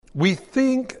We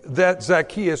think that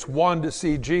Zacchaeus wanted to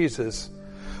see Jesus,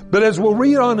 but as we'll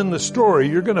read on in the story,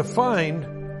 you're going to find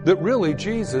that really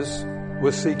Jesus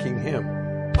was seeking him.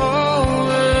 Over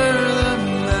the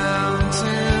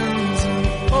mountains,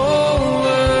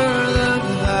 over the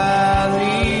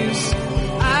valleys,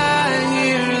 I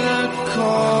hear the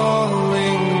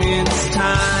calling. It's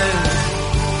time.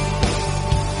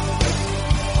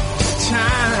 It's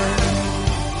time.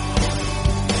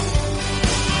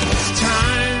 It's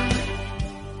time.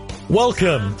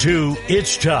 Welcome to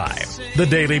It's Time, the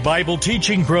daily Bible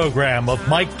teaching program of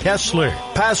Mike Kessler,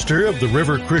 pastor of the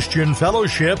River Christian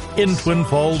Fellowship in Twin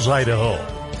Falls, Idaho.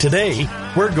 Today,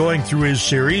 we're going through his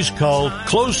series called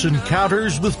Close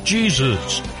Encounters with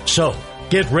Jesus. So,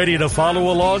 get ready to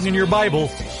follow along in your Bible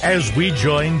as we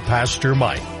join Pastor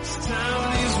Mike. It's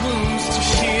time these wounds to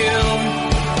heal.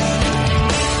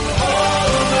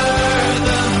 Over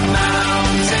the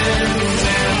mountains and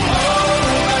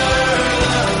over the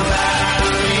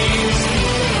valleys,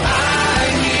 I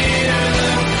hear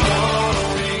the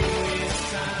calling.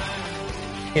 It's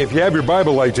time. If you have your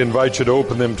Bible, I'd like to invite you to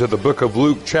open them to the book of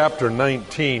Luke chapter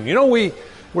 19. You know,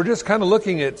 we're just kind of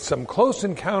looking at some close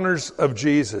encounters of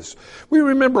Jesus. We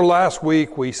remember last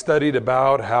week we studied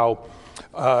about how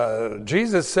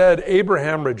Jesus said,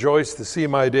 Abraham rejoiced to see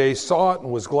my day, saw it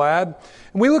and was glad.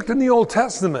 And we looked in the Old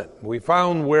Testament. We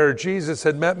found where Jesus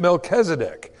had met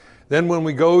Melchizedek. Then when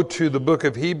we go to the book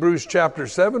of Hebrews chapter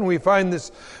 7, we find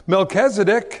this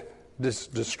Melchizedek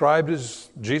described as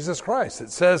Jesus Christ.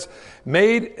 It says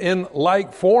made in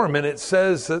like form, and it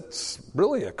says it's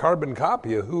really a carbon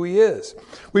copy of who he is.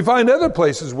 We find other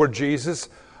places where Jesus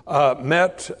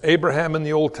met Abraham in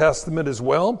the Old Testament as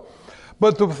well.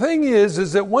 But the thing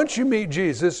is that once you meet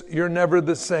Jesus, you're never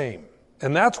the same.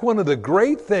 And that's one of the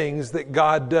great things that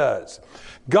God does.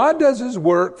 God does his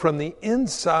work from the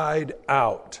inside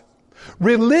out.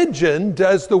 Religion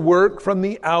does the work from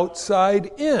the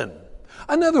outside in.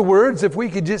 In other words, if we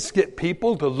could just get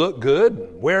people to look good,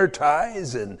 and wear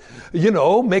ties and,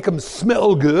 make them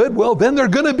smell good, well, then they're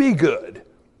going to be good.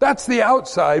 That's the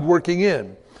outside working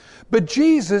in. But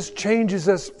Jesus changes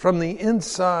us from the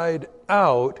inside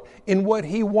out in what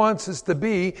he wants us to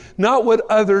be, not what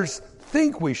others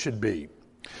think we should be.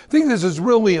 I think this is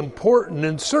really important,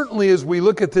 and certainly as we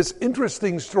look at this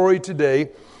interesting story today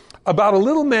about a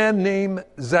little man named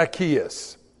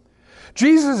Zacchaeus.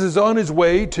 Jesus is on his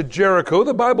way to Jericho.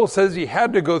 The Bible says he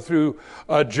had to go through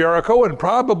Jericho, and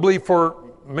probably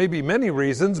for maybe many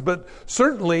reasons, but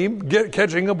certainly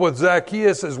catching up with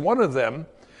Zacchaeus is one of them.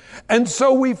 And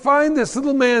so we find this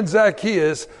little man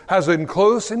Zacchaeus has a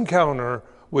close encounter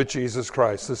with Jesus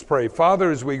Christ. Let's pray. Father,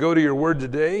 as we go to your word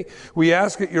today, we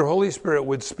ask that your Holy Spirit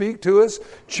would speak to us,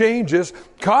 change us,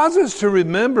 cause us to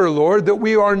remember, Lord, that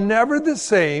we are never the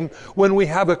same when we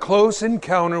have a close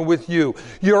encounter with you.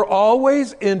 You're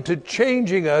always into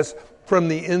changing us from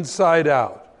the inside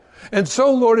out. And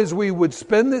so, Lord, as we would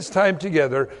spend this time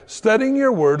together studying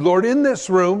your word, Lord, in this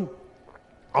room,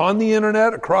 on the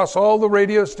internet, across all the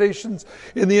radio stations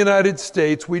in the United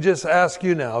States, we just ask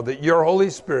you now that your Holy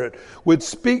Spirit would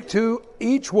speak to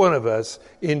each one of us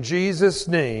in Jesus'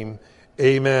 name.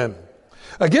 Amen.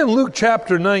 Again, Luke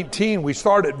chapter 19, we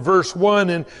start at verse 1.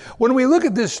 And when we look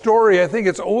at this story, I think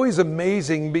it's always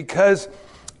amazing because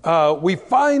we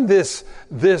find this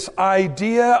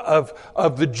idea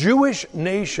of the Jewish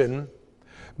nation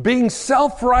being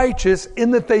self-righteous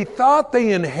in that they thought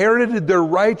they inherited their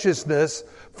righteousness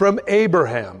from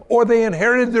Abraham, or they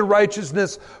inherited their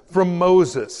righteousness from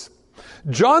Moses.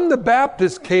 John the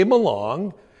Baptist came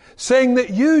along saying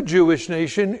that you, Jewish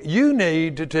nation, you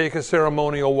need to take a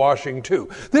ceremonial washing too.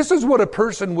 This is what a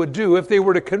person would do if they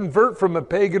were to convert from a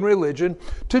pagan religion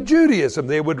to Judaism.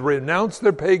 They would renounce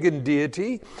their pagan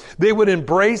deity, they would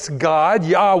embrace God,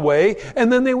 Yahweh,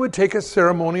 and then they would take a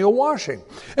ceremonial washing.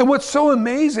 And what's so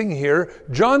amazing here,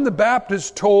 John the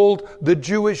Baptist told the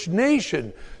Jewish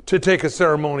nation to take a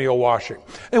ceremonial washing.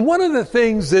 And one of the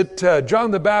things that John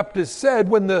the Baptist said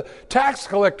when the tax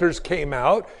collectors came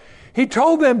out, he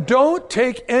told them, don't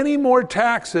take any more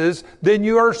taxes than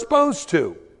you are supposed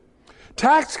to.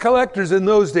 Tax collectors in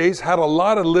those days had a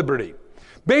lot of liberty.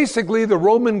 Basically, the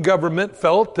Roman government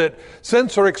felt that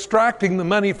since they're extracting the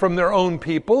money from their own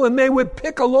people, and they would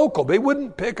pick a local. They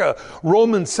wouldn't pick a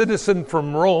Roman citizen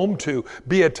from Rome to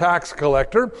be a tax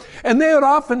collector. And they would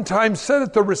oftentimes sit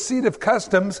at the receipt of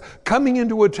customs coming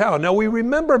into a town. Now, we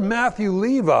remember Matthew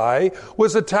Levi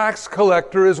was a tax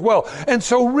collector as well. And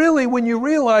so really, when you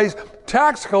realize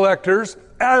tax collectors,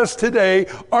 as today,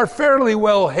 are fairly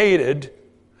well hated,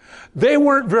 they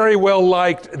weren't very well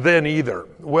liked then either.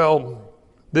 Well,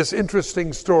 this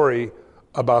interesting story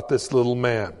about this little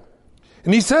man.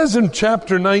 And he says in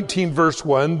chapter 19, verse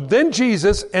 1, "Then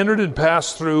Jesus entered and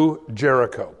passed through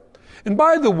Jericho." And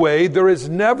by the way, there is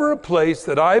never a place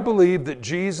that I believe that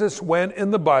Jesus went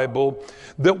in the Bible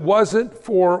that wasn't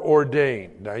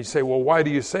foreordained. Now you say, well, why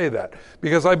do you say that?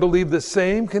 Because I believe the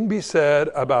same can be said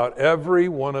about every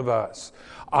one of us.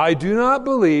 I do not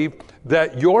believe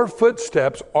that your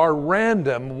footsteps are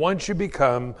random once you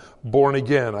become born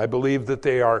again. I believe that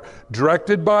they are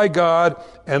directed by God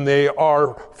and they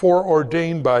are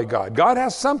foreordained by God. God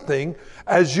has something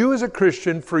as you as a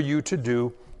Christian for you to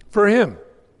do for Him.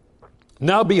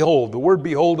 Now behold, the word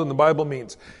behold in the Bible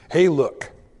means, hey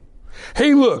look.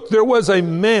 Hey look, there was a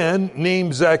man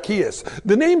named Zacchaeus.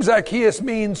 The name Zacchaeus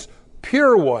means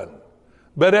pure one.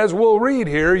 But as we'll read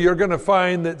here, you're going to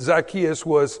find that Zacchaeus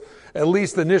was, at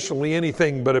least initially,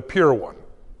 anything but a pure one.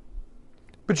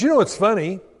 But you know what's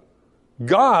funny?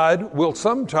 God will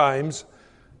sometimes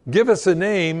give us a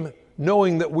name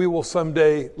knowing that we will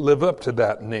someday live up to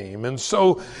that name. And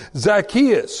so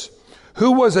Zacchaeus,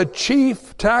 who was a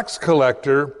chief tax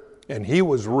collector, and he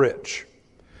was rich.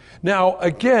 Now,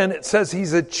 again, it says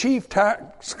he's a chief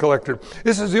tax collector.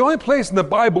 This is the only place in the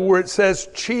Bible where it says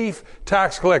chief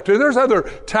tax collector. There's other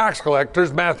tax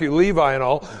collectors, Matthew, Levi, and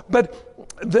all, but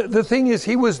the thing is,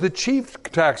 he was the chief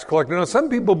tax collector. Now, some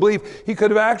people believe he could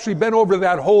have actually been over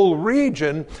that whole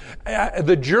region,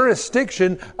 the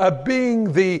jurisdiction of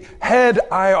being the head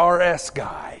IRS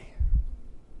guy.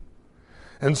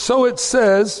 And so it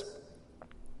says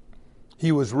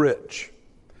he was rich.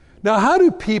 Now, how do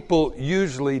people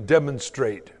usually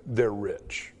demonstrate they're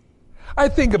rich? I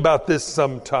think about this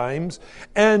sometimes,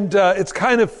 and it's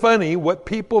kind of funny what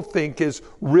people think is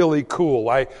really cool.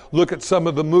 I look at some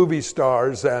of the movie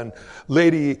stars and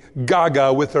Lady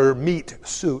Gaga with her meat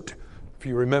suit. If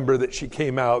you remember that she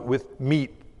came out with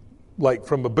meat, like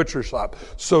from a butcher shop,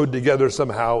 sewed together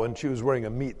somehow, and she was wearing a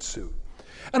meat suit.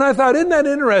 And I thought, isn't that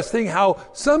interesting how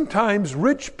sometimes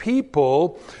rich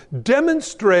people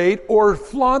demonstrate or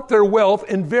flaunt their wealth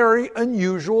in very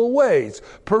unusual ways.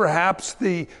 Perhaps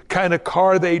the kind of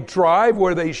car they drive,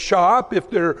 where they shop, if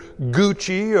they're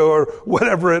Gucci or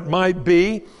whatever it might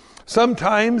be.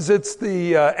 Sometimes it's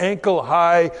the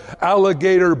ankle-high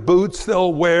alligator boots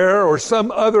they'll wear, or some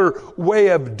other way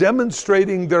of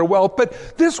demonstrating their wealth.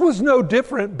 But this was no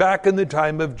different back in the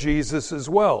time of Jesus as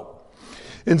well.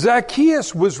 And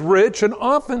Zacchaeus was rich, and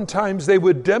oftentimes they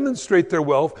would demonstrate their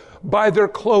wealth by their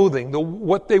clothing,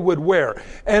 what they would wear.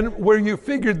 And where you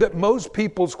figured that most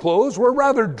people's clothes were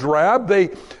rather drab, they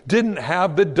didn't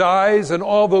have the dyes and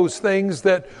all those things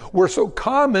that were so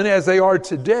common as they are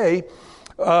today.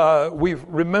 We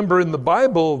remember in the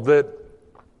Bible that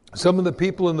some of the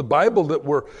people in the Bible that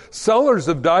were sellers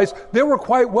of dyes, they were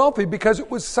quite wealthy because it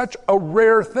was such a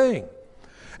rare thing.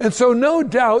 And so no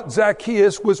doubt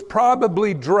Zacchaeus was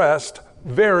probably dressed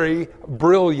very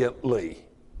brilliantly.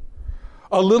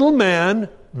 A little man,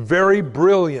 very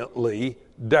brilliantly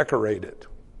decorated.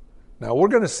 Now we're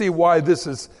going to see why this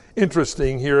is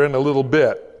interesting here in a little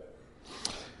bit.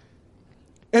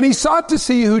 And he sought to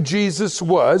see who Jesus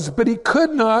was, but he could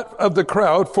not of the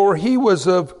crowd, for he was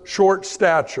of short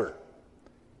stature.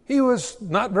 He was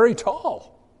not very tall.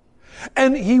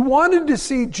 And he wanted to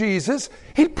see Jesus.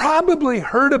 He'd probably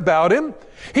heard about him.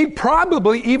 He'd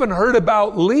probably even heard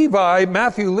about Levi,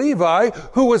 Matthew Levi,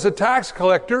 who was a tax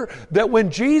collector, that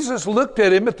when Jesus looked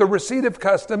at him at the receipt of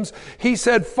customs, he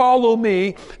said, "Follow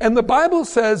me." And the Bible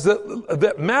says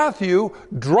that Matthew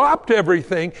dropped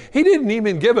everything. He didn't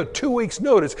even give a 2 weeks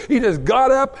notice. He just got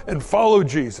up and followed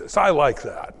Jesus. I like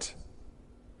that.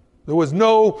 There was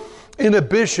no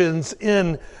inhibitions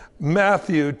in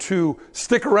Matthew to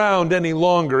stick around any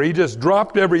longer. He just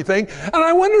dropped everything. And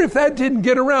I wonder if that didn't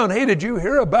get around. Hey, did you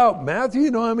hear about Matthew?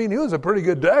 You know, I mean, he was a pretty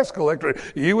good tax collector.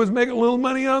 He was making a little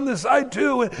money on the side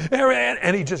too.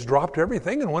 And he just dropped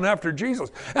everything and went after Jesus.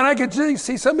 And I could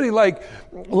see somebody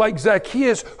like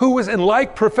Zacchaeus, who was in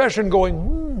like profession,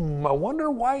 going, I wonder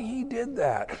why he did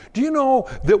that. Do you know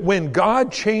that when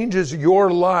God changes your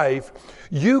life,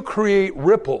 you create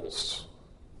ripples?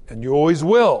 And you always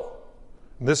will.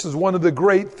 This is one of the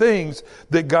great things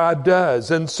that God does.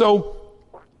 And so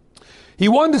he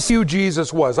wanted to see who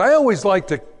Jesus was. I always like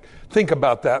to think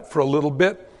about that for a little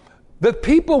bit, that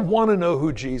people want to know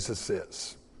who Jesus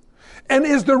is. And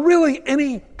is there really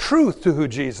any truth to who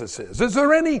Jesus is? Is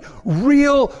there any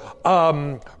real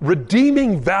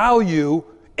redeeming value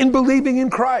in believing in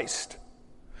Christ?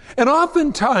 And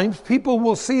oftentimes people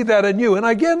will see that in you. And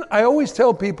again, I always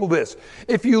tell people this.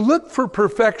 If you look for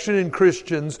perfection in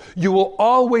Christians, you will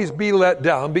always be let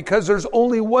down because there's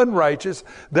only one righteous,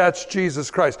 that's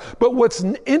Jesus Christ. But what's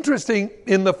interesting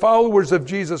in the followers of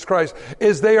Jesus Christ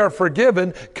is they are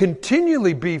forgiven,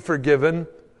 continually be forgiven,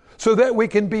 so that we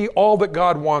can be all that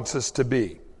God wants us to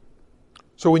be.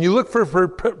 So when you look for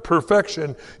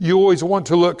perfection, you always want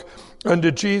to look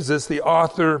unto Jesus, the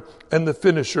author and the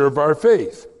finisher of our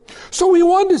faith. So we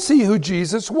wanted to see who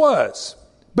Jesus was,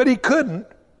 but he couldn't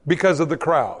because of the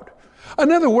crowd.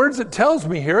 In other words, it tells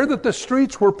me here that the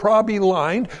streets were probably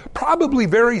lined, probably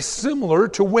very similar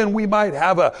to when we might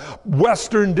have a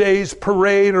Western Days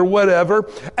parade or whatever,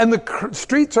 and the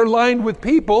streets are lined with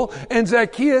people, and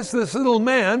Zacchaeus, this little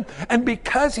man, and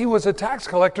because he was a tax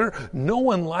collector, no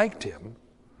one liked him.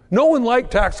 No one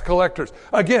liked tax collectors.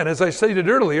 Again, as I stated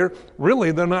earlier,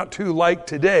 really they're not too liked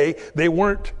today. They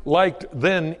weren't liked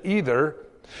then either.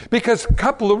 Because a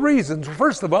couple of reasons.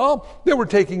 First of all, they were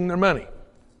taking their money.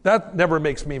 That never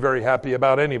makes me very happy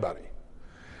about anybody.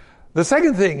 The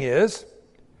second thing is,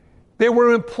 they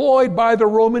were employed by the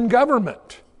Roman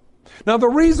government. Now the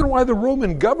reason why the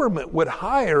Roman government would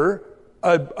hire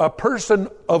a person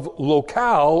of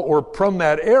locale or from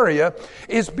that area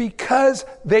is because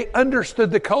they understood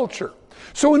the culture.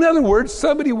 So in other words,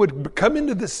 somebody would come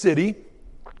into the city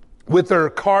with their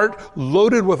cart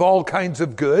loaded with all kinds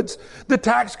of goods. The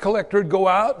tax collector would go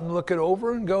out and look it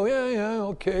over and go,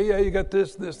 yeah, you got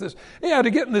this. Yeah,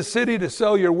 to get in the city to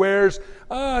sell your wares,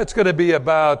 it's going to be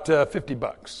about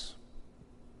 $50.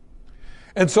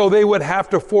 And so they would have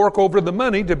to fork over the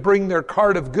money to bring their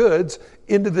cart of goods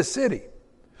into the city.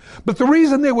 But the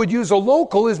reason they would use a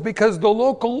local is because the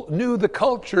local knew the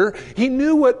culture. He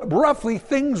knew what roughly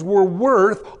things were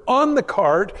worth on the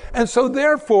cart, and so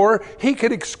therefore he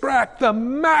could extract the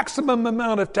maximum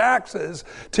amount of taxes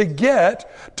to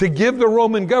give the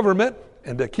Roman government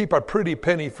and to keep a pretty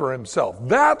penny for himself.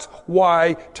 That's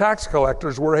why tax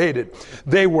collectors were hated.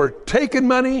 They were taking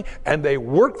money and they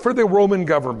worked for the Roman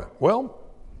government. Well,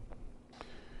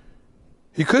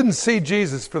 he couldn't see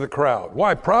Jesus for the crowd.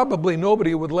 Why? Probably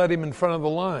nobody would let him in front of the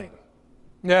line.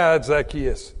 Yeah, it's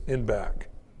Zacchaeus in back.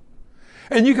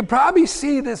 And you could probably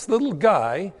see this little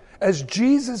guy as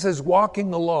Jesus is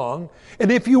walking along. And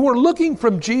if you were looking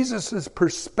from Jesus'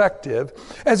 perspective,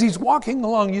 as he's walking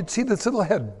along, you'd see this little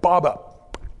head bob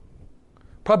up.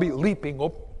 Probably leaping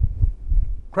up,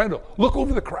 trying to look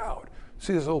over the crowd.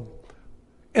 See this little,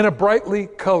 in a brightly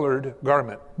colored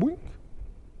garment.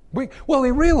 Well,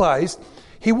 he realized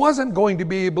he wasn't going to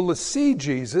be able to see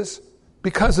Jesus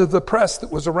because of the press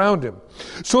that was around him.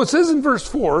 So it says in verse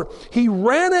 4, he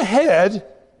ran ahead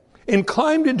and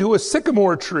climbed into a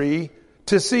sycamore tree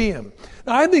to see him.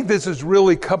 Now, I think this is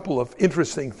really a couple of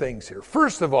interesting things here.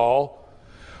 First of all,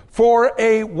 for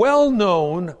a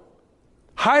well-known,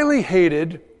 highly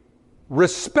hated,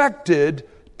 respected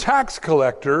tax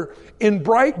collector in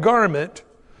bright garment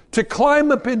to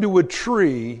climb up into a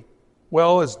tree,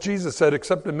 well, as Jesus said,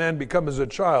 except a man become as a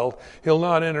child, he'll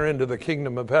not enter into the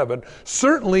kingdom of heaven.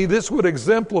 Certainly, this would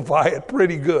exemplify it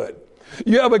pretty good.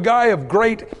 You have a guy of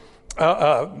great,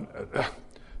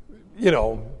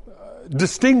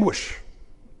 distinguished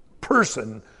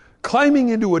person climbing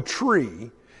into a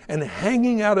tree and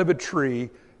hanging out of a tree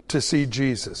to see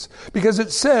Jesus. Because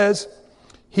it says,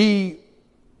 to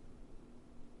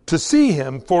see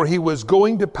him, for he was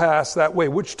going to pass that way,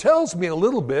 which tells me a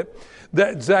little bit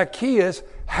that Zacchaeus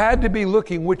had to be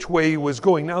looking which way he was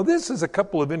going. Now, this is a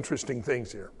couple of interesting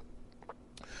things here.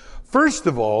 First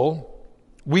of all,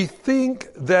 we think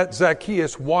that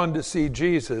Zacchaeus wanted to see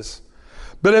Jesus,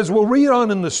 but as we'll read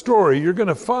on in the story, you're going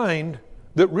to find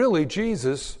that really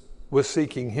Jesus was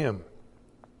seeking him.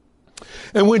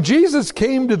 And when Jesus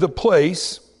came to the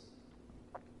place,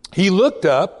 he looked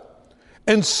up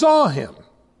and saw him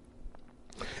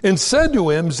and said to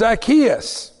him,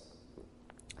 Zacchaeus,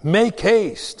 make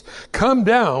haste, come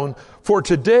down, for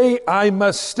today I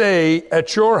must stay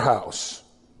at your house.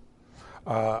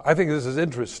 I think this is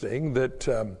interesting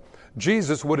that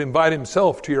Jesus would invite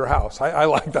himself to your house. I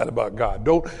like that about God.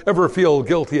 Don't ever feel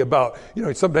guilty about,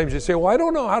 sometimes you say, well, I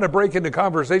don't know how to break into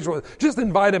conversation with, just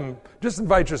invite him, just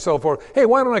invite yourself, or, hey,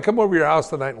 why don't I come over to your house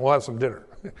tonight and we'll have some dinner?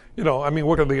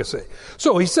 What can they say?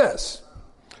 So he says,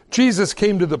 Jesus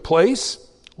came to the place,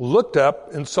 looked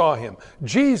up and saw him.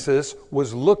 Jesus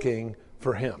was looking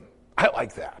for him. I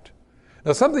like that.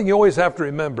 Now, something you always have to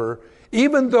remember,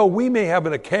 even though we may have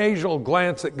an occasional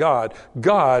glance at God,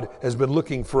 God has been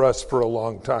looking for us for a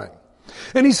long time.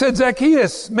 And he said,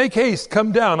 Zacchaeus, make haste,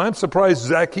 come down. I'm surprised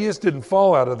Zacchaeus didn't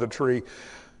fall out of the tree.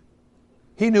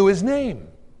 He knew his name.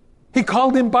 He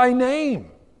called him by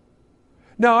name.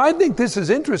 Now, I think this is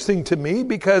interesting to me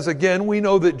because, again, we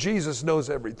know that Jesus knows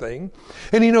everything,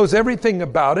 and He knows everything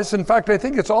about us. In fact, I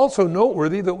think it's also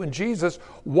noteworthy that when Jesus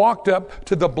walked up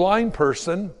to the blind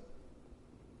person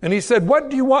and He said, "What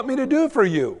do you want me to do for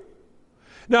you?"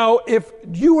 Now, if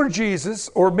you were Jesus,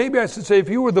 or maybe I should say if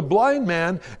you were the blind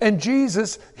man, and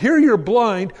Jesus, here you're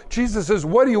blind, Jesus says,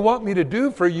 "What do you want me to do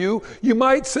for you?" You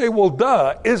might say, "Well,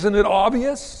 duh, isn't it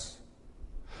obvious?"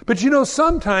 But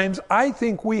sometimes I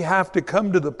think we have to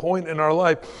come to the point in our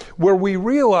life where we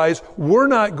realize we're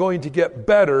not going to get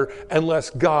better unless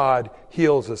God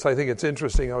heals us. I think it's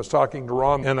interesting. I was talking to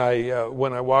Ron and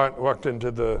when I walked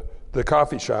into the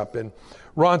coffee shop, and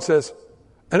Ron says,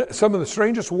 and some of the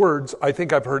strangest words I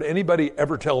think I've heard anybody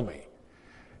ever tell me.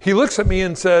 He looks at me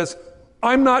and says,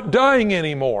 "I'm not dying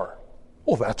anymore."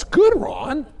 Well, that's good,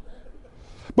 Ron.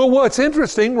 But what's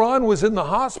interesting, Ron was in the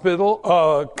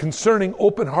hospital concerning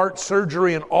open heart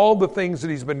surgery and all the things that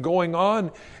he's been going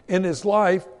on in his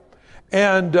life.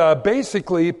 And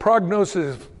basically,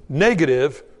 prognosis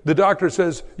negative, the doctor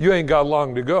says, "You ain't got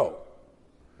long to go."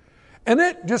 And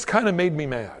it just kind of made me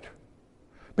mad.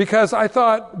 Because I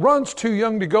thought, Ron's too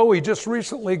young to go. He just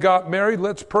recently got married.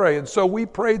 Let's pray. And so we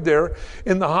prayed there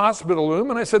in the hospital room.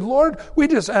 And I said, "Lord, we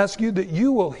just ask you that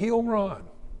you will heal Ron."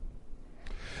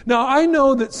 Now, I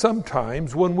know that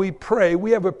sometimes when we pray,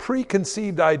 we have a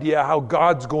preconceived idea how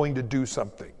God's going to do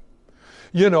something.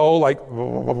 Like,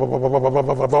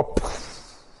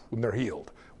 when they're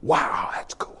healed. Wow,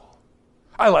 that's cool.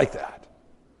 I like that.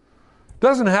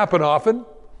 Doesn't happen often.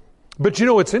 But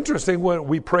it's interesting when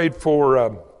we prayed for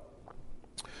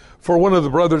one of the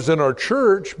brothers in our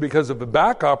church because of a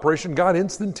back operation, God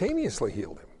instantaneously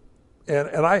healed him.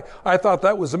 And I thought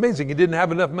that was amazing. He didn't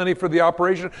have enough money for the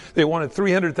operation. They wanted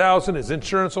 $300,000. His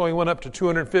insurance only went up to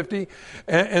 $250,000.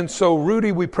 And so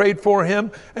Rudy, we prayed for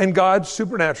him, and God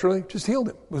supernaturally just healed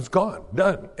him. It was gone,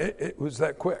 done. It was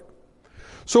that quick.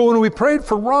 So when we prayed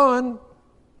for Ron,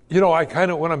 I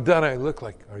kind of, when I'm done, I look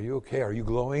like, "Are you okay? Are you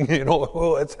glowing?"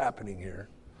 What's happening here?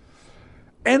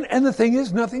 And the thing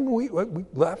is, nothing, we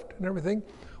left and everything.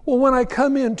 Well, when I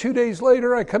come in 2 days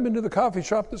later, I come into the coffee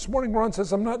shop this morning, Ron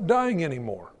says, "I'm not dying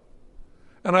anymore."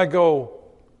 And I go,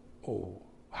 "Oh,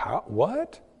 how?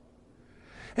 What?"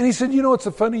 And he said, "It's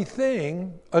a funny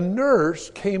thing. A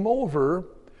nurse came over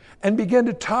and began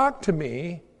to talk to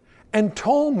me and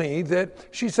told me that,"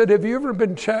 she said, "Have you ever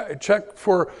been checked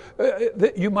for,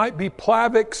 that you might be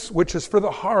Plavix, which is for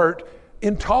the heart,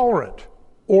 intolerant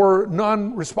or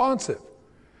non-responsive?"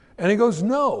 And he goes,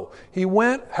 "No." He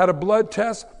went, had a blood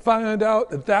test, found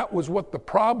out that was what the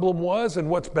problem was and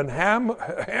what's been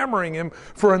hammering him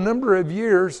for a number of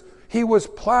years. He was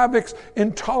Plavix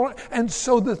intolerant. And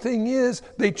so the thing is,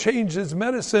 they changed his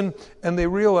medicine and they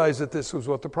realized that this was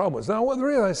what the problem was. Now, the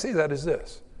reason I say that is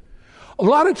this. A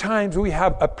lot of times we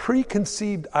have a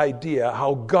preconceived idea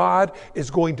how God is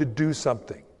going to do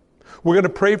something. We're going to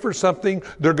pray for something,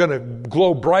 they're going to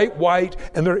glow bright white,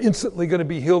 and they're instantly going to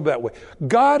be healed that way.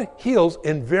 God heals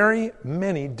in very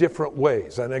many different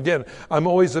ways. And again, I'm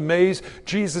always amazed.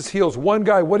 Jesus heals one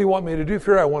guy. "What do you want me to do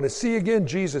for you?" "I want to see again."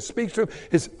 Jesus speaks to him.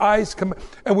 His eyes come.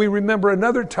 And we remember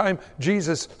another time,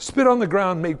 Jesus spit on the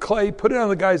ground, made clay, put it on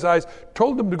the guy's eyes,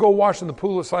 told him to go wash in the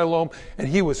pool of Siloam, and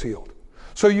he was healed.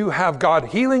 So you have God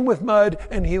healing with mud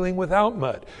and healing without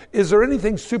mud. Is there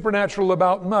anything supernatural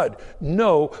about mud?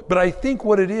 No, but I think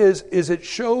what it is it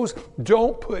shows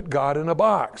don't put God in a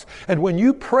box. And when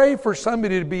you pray for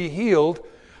somebody to be healed,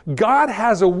 God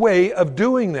has a way of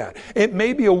doing that. It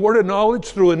may be a word of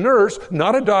knowledge through a nurse,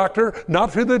 not a doctor,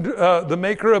 not through the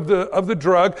maker of the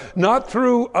drug, not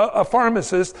through a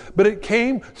pharmacist, but it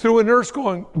came through a nurse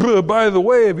going, "By the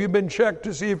way, have you been checked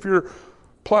to see if you're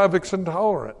Plavix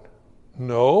intolerant?"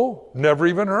 "No, never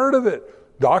even heard of it.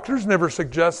 Doctors never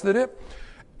suggested it."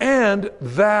 And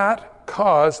that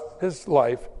caused his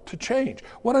life to change.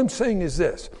 What I'm saying is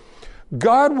this.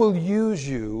 God will use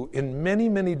you in many,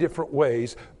 many different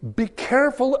ways. Be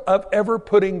careful of ever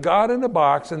putting God in a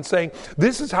box and saying,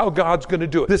 "This is how God's going to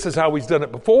do it. This is how He's done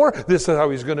it before. This is how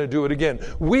He's going to do it again."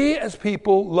 We as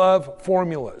people love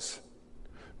formulas.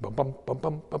 Bum, bum, bum,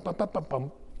 bum, bum, bum, bum, bum,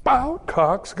 bum. Bout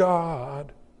cocks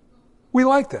God. We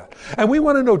like that. And we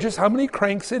want to know just how many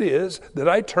cranks it is that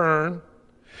I turn.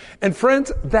 And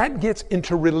friends, that gets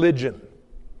into religion.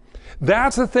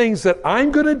 That's the things that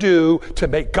I'm going to do to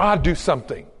make God do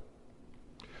something.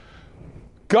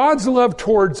 God's love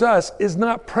towards us is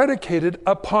not predicated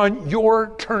upon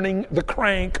your turning the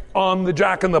crank on the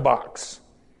jack-in-the-box.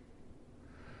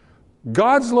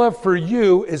 God's love for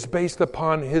you is based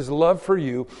upon His love for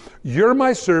you. You're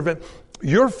my servant.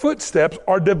 Your footsteps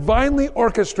are divinely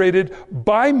orchestrated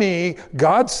by me,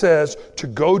 God says, to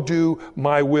go do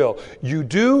my will. You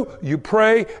do, you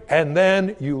pray, and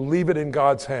then you leave it in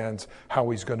God's hands how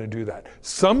He's going to do that.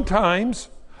 Sometimes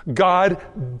God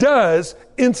does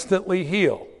instantly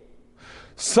heal.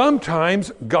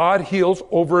 Sometimes God heals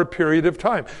over a period of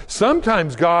time.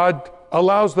 Sometimes God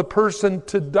allows the person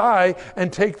to die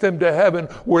and take them to heaven,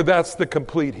 where that's the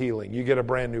complete healing. You get a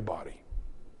brand new body.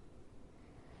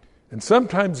 And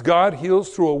sometimes God heals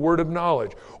through a word of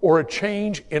knowledge or a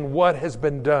change in what has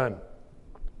been done.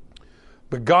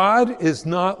 But God is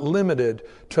not limited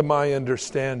to my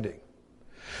understanding.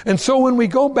 And so when we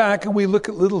go back and we look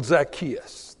at little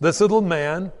Zacchaeus, this little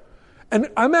man, and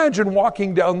imagine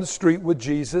walking down the street with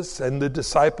Jesus, and the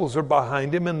disciples are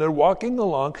behind him, and they're walking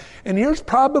along, and here's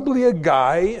probably a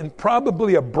guy in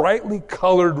probably a brightly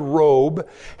colored robe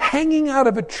hanging out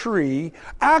of a tree,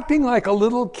 acting like a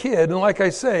little kid. And like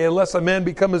I say, unless a man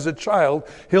become as a child,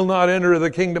 he'll not enter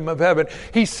the kingdom of heaven.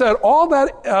 He set all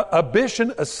that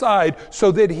ambition aside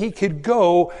so that he could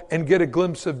go and get a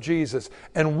glimpse of Jesus.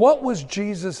 And what was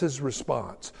Jesus'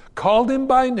 response? Called him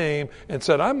by name and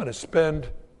said, I'm going to spend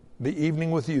the evening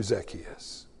with you,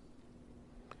 Zacchaeus.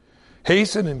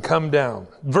 Hasten and come down.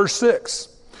 Verse 6.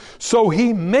 So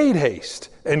he made haste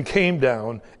and came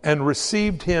down and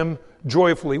received him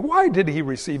joyfully. Why did he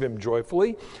receive him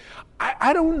joyfully?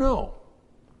 I don't know.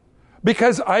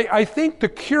 Because I think the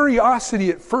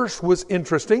curiosity at first was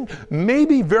interesting,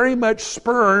 maybe very much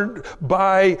spurred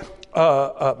by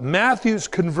Matthew's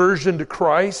conversion to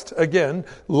Christ, again,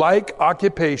 like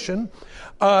occupation.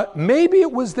 Maybe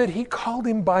it was that he called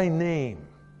him by name.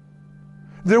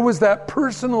 There was that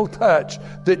personal touch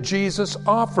that Jesus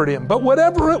offered him. But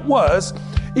whatever it was,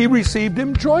 he received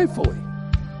him joyfully.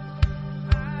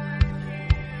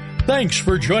 Thanks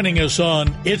for joining us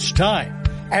on It's Time,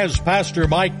 as Pastor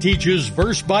Mike teaches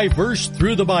verse by verse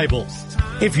through the Bible.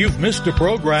 If you've missed a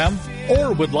program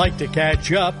or would like to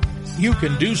catch up, you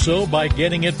can do so by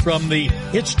getting it from the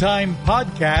It's Time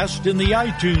podcast in the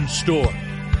iTunes Store,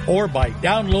 or by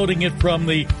downloading it from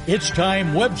the It's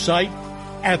Time website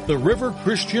at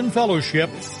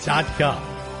theriverchristianfellowship.com.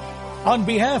 On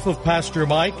behalf of Pastor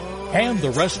Mike and the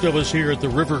rest of us here at the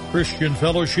River Christian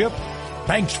Fellowship,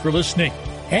 thanks for listening,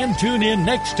 and tune in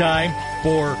next time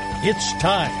for It's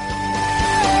Time.